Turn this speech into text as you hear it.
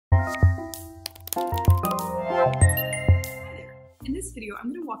this video, I'm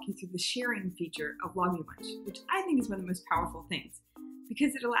going to walk you through the sharing feature of LogMeOnce, which I think is one of the most powerful things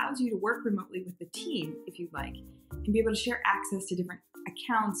because it allows you to work remotely with the team, if you'd like, and be able to share access to different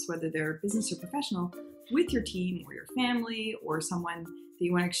accounts, whether they're business or professional, with your team or your family or someone that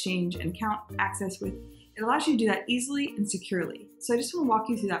you want to exchange an account access with. It allows you to do that easily and securely. So I just want to walk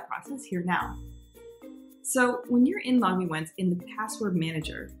you through that process here now. So when you're in LogMeOnce, in the password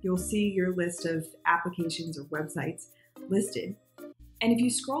manager, you'll see your list of applications or websites listed. And if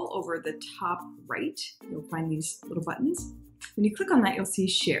you scroll over the top right, you'll find these little buttons. When you click on that, you'll see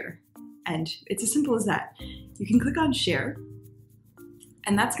share. And it's as simple as that. You can click on share,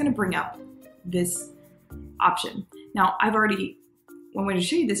 and that's going to bring up this option. Now, one way to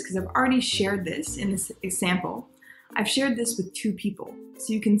show you this, because I've already shared this in this example, I've shared this with 2 people.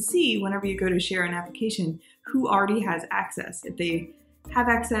 So you can see whenever you go to share an application, who already has access, if they have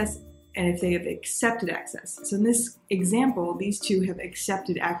access, and if they have accepted access. So in this example, these 2 have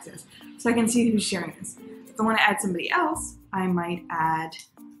accepted access. So I can see who's sharing this. If I want to add somebody else, I might add,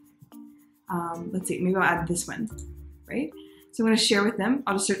 let's see, maybe I'll add this one, right? So I'm going to share with them.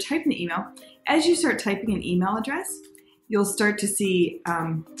 I'll just start typing the email. As you start typing an email address, you'll start to see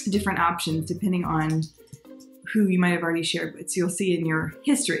different options depending on who you might have already shared with. So you'll see in your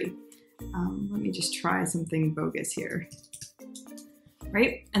history. Let me just try something bogus here.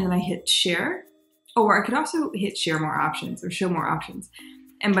 Right? And then I hit share. Or I could also hit share more options or show more options.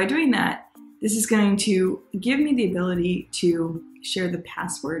 And by doing that, this is going to give me the ability to share the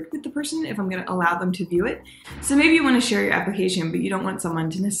password with the person if I'm going to allow them to view it. So maybe you want to share your application, but you don't want someone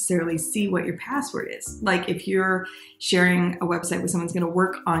to necessarily see what your password is. Like if you're sharing a website where someone's going to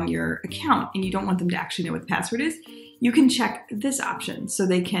work on your account and you don't want them to actually know what the password is, you can check this option. So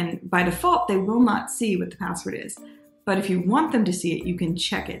they can, by default, they will not see what the password is. But if you want them to see it, you can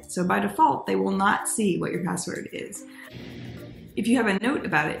check it. So by default, they will not see what your password is. If you have a note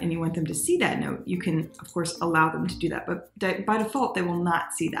about it and you want them to see that note, you can, of course, allow them to do that. But by default, they will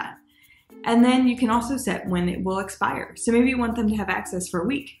not see that. And then you can also set when it will expire. So maybe you want them to have access for a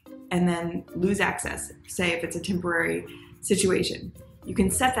week and then lose access, say if it's a temporary situation. You can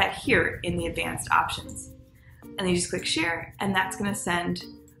set that here in the advanced options. And then you just click share, and that's going to send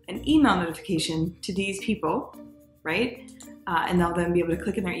an email notification to these people, right? And they'll then be able to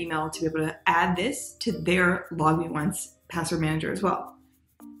click in their email to be able to add this to their LogMeOnce password manager as well.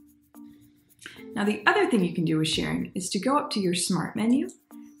 Now the other thing you can do with sharing is to go up to your smart menu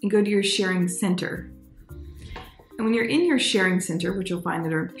and go to your sharing center. And when you're in your sharing center, which you'll find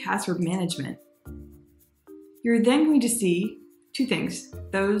under password management, you're then going to see 2 things: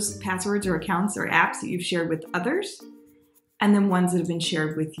 those passwords or accounts or apps that you've shared with others, and then ones that have been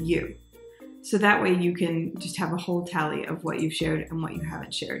shared with you. So that way you can just have a whole tally of what you've shared and what you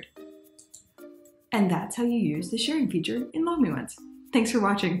haven't shared. And that's how you use the sharing feature in LogMeOnce. Thanks for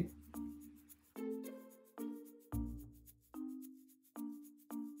watching.